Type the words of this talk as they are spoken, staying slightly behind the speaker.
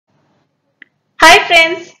Hi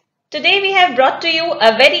friends, today we have brought to you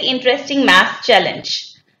a very interesting math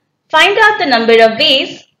challenge. Find out the number of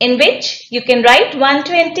ways in which you can write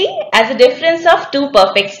 120 as a difference of two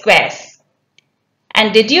perfect squares.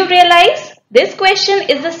 And did you realize this question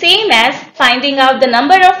is the same as finding out the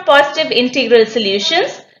number of positive integral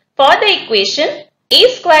solutions for the equation a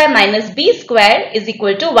square minus b square is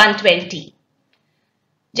equal to 120.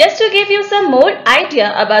 Just to give you some more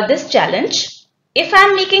idea about this challenge, if I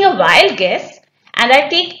am making a wild guess, and I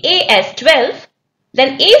take a as 12,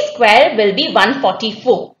 then a square will be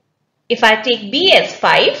 144. If I take b as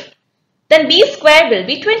 5, then b square will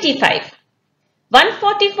be 25.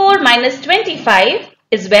 144 minus 25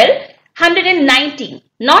 is 119,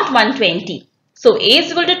 not 120. So a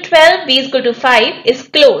is equal to 12, b is equal to 5 is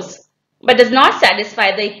close, but does not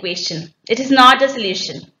satisfy the equation. It is not a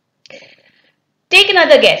solution. Take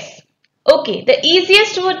another guess. Okay, the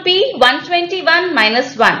easiest would be 121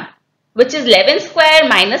 minus 1. Which is 11 square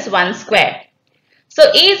minus 1 square. So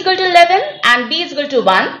a is equal to 11 and b is equal to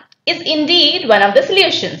 1 is indeed one of the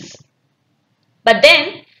solutions. But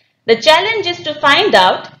then the challenge is to find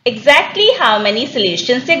out exactly how many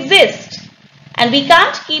solutions exist. And we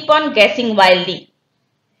can't keep on guessing wildly.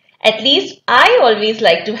 At least I always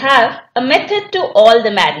like to have a method to all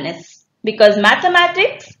the madness, because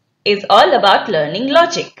mathematics is all about learning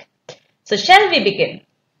logic. So shall we begin?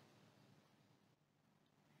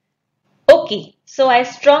 Okay, so I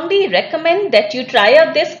strongly recommend that you try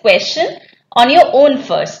out this question on your own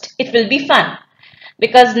first. It will be fun,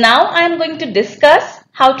 because now I am going to discuss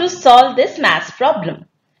how to solve this math problem.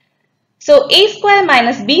 So a square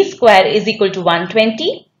minus b square is equal to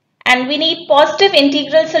 120, and we need positive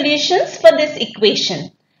integral solutions for this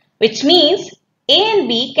equation, which means a and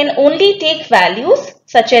b can only take values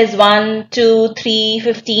such as 1, 2, 3,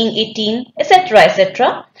 15, 18, etc.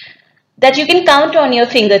 etc. that you can count on your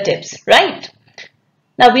fingertips, right?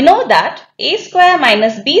 Now we know that a square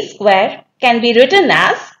minus b square can be written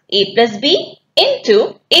as a plus b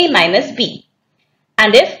into a minus b.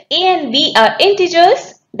 And if a and b are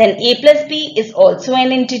integers, then a plus b is also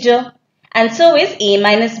an integer, and so is a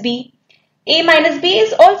minus b. A minus b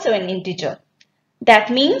is also an integer.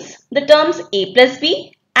 That means the terms a plus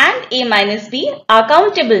b and a minus b are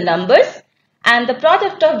countable numbers, and the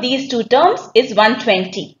product of these two terms is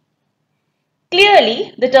 120.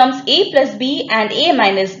 Clearly, the terms a plus b and a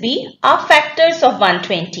minus b are factors of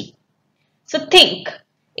 120. So think,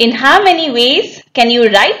 in how many ways can you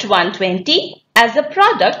write 120 as a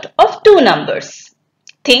product of two numbers?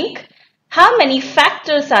 Think, how many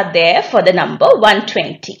factors are there for the number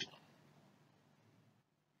 120?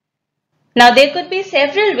 Now, there could be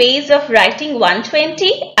several ways of writing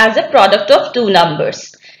 120 as a product of two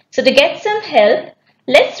numbers. So to get some help,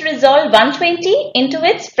 let's resolve 120 into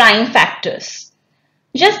its prime factors.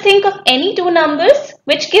 Just think of any two numbers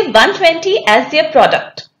which give 120 as their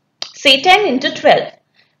product. Say 10 into 12.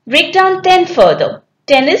 Break down 10 further.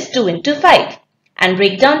 10 is 2 into 5. And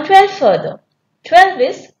break down 12 further. 12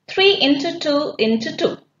 is 3 into 2 into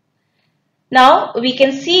 2. Now we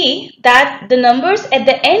can see that the numbers at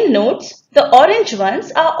the end nodes, the orange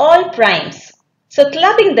ones, are all primes. So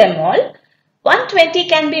clubbing them all, 120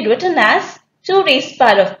 can be written as 2 raised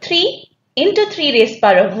power of 3 into 3 raised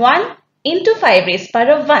power of 1 into 5 raised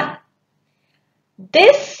power of 1.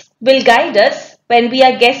 This will guide us when we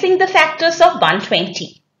are guessing the factors of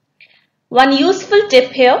 120. One useful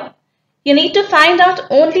tip here, you need to find out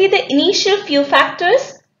only the initial few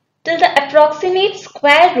factors till the approximate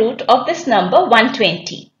square root of this number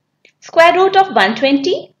 120. Square root of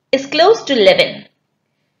 120 is close to 11.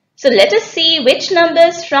 So let us see which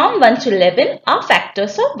numbers from 1 to 11 are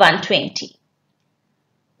factors of 120.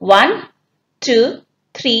 1, 2,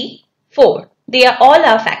 3, 4. They are all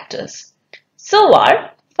our factors. So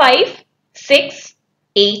are 5, 6,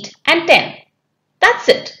 8 and 10. That's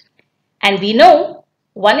it. And we know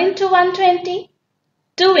 1 into 120,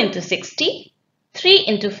 2 into 60, 3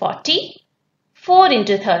 into 40, 4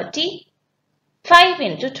 into 30, 5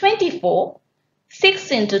 into 24,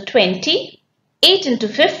 6 into 20, 8 into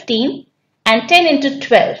 15 and 10 into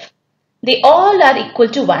 12. They all are equal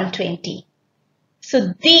to 120.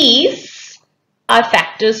 So these are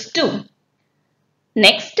factors too.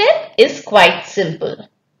 Next step is quite simple.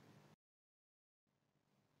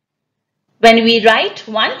 When we write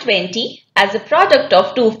 120 as a product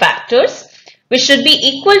of two factors, which should be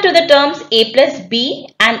equal to the terms a plus b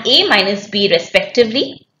and a minus b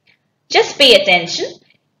respectively, just pay attention.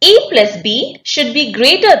 A plus b should be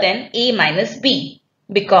greater than a minus b,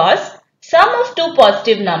 because sum of two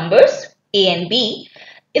positive numbers, a and b,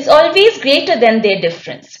 is always greater than their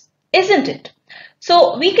difference, isn't it?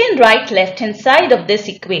 So we can write left hand side of this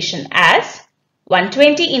equation as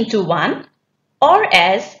 120 into 1, or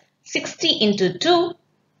as 60 into 2,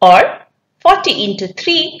 or 40 into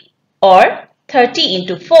 3, or 30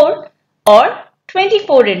 into 4, or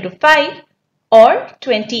 24 into 5, or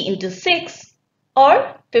 20 into 6,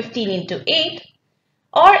 or 15 into 8,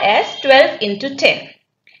 or as 12 into 10,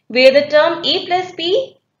 where the term a plus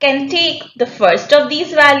b can take the first of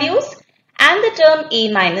these values and the term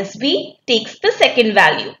a minus b takes the second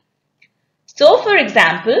value. So for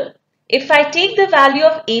example, if I take the value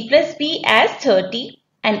of a plus b as 30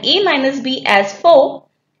 and a minus b as 4,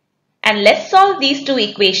 and let's solve these two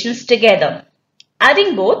equations together.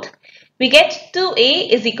 Adding both, we get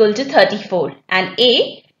 2a is equal to 34 and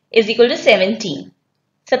a is equal to 17.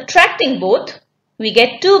 Subtracting both, we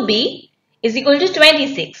get 2b is equal to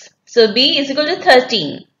 26. So b is equal to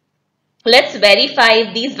 13. Let's verify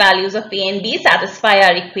if these values of a and b satisfy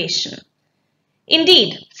our equation.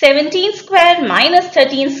 Indeed, 17 square minus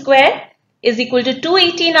 13 square is equal to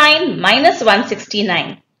 289 minus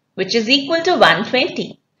 169, which is equal to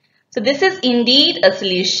 120. So this is indeed a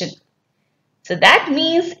solution. So that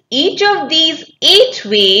means each of these 8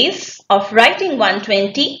 ways of writing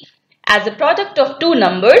 120 as a product of two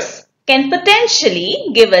numbers can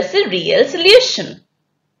potentially give us a real solution.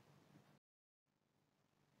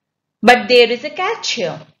 But there is a catch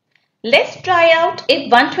here. Let's try out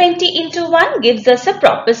if 120 into 1 gives us a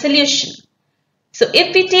proper solution. So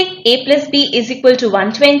if we take a plus b is equal to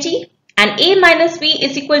 120 and a minus b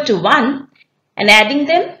is equal to 1 and adding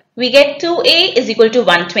them, we get 2a is equal to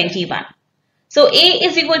 121. So a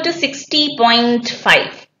is equal to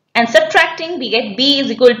 60.5 and subtracting we get b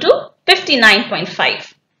is equal to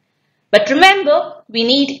 59.5. But remember, we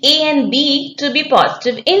need a and b to be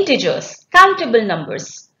positive integers, countable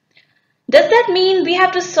numbers. Does that mean we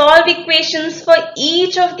have to solve equations for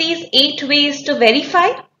each of these 8 ways to verify?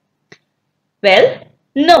 Well,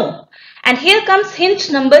 no. And here comes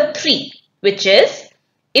hint number 3, which is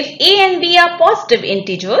if a and b are positive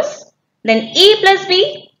integers, then a plus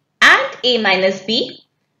b and a minus b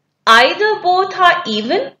either both are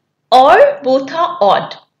even or both are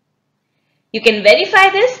odd. You can verify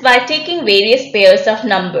this by taking various pairs of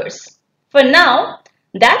numbers. For now,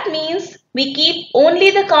 that means we keep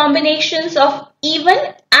only the combinations of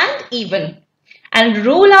even and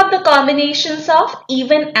rule out the combinations of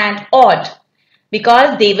even and odd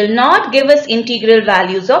because they will not give us integral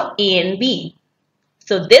values of a and b.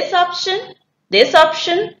 So this option, this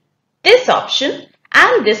option, this option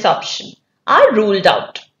and this option are ruled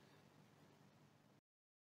out.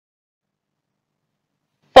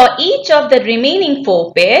 For each of the remaining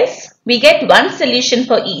 4 pairs, we get one solution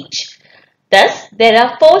for each. Thus, there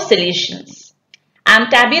are 4 solutions. I am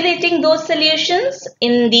tabulating those solutions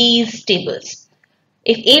in these tables.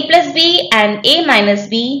 If a plus b and a minus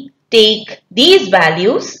b take these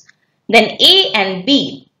values, then a and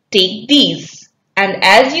b take these. And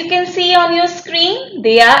as you can see on your screen,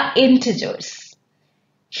 they are integers.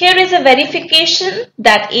 Here is a verification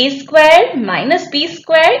that a square minus b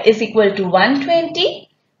square is equal to 120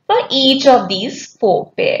 for each of these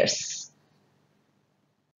 4 pairs.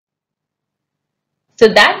 So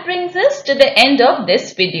that brings us to the end of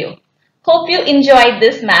this video. Hope you enjoyed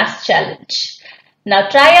this maths challenge. Now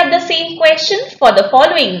try out the same question for the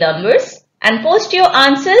following numbers and post your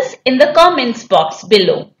answers in the comments box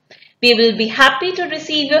below. We will be happy to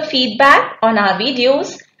receive your feedback on our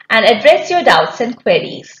videos and address your doubts and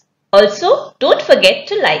queries. Also, don't forget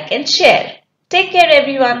to like and share. Take care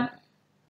everyone.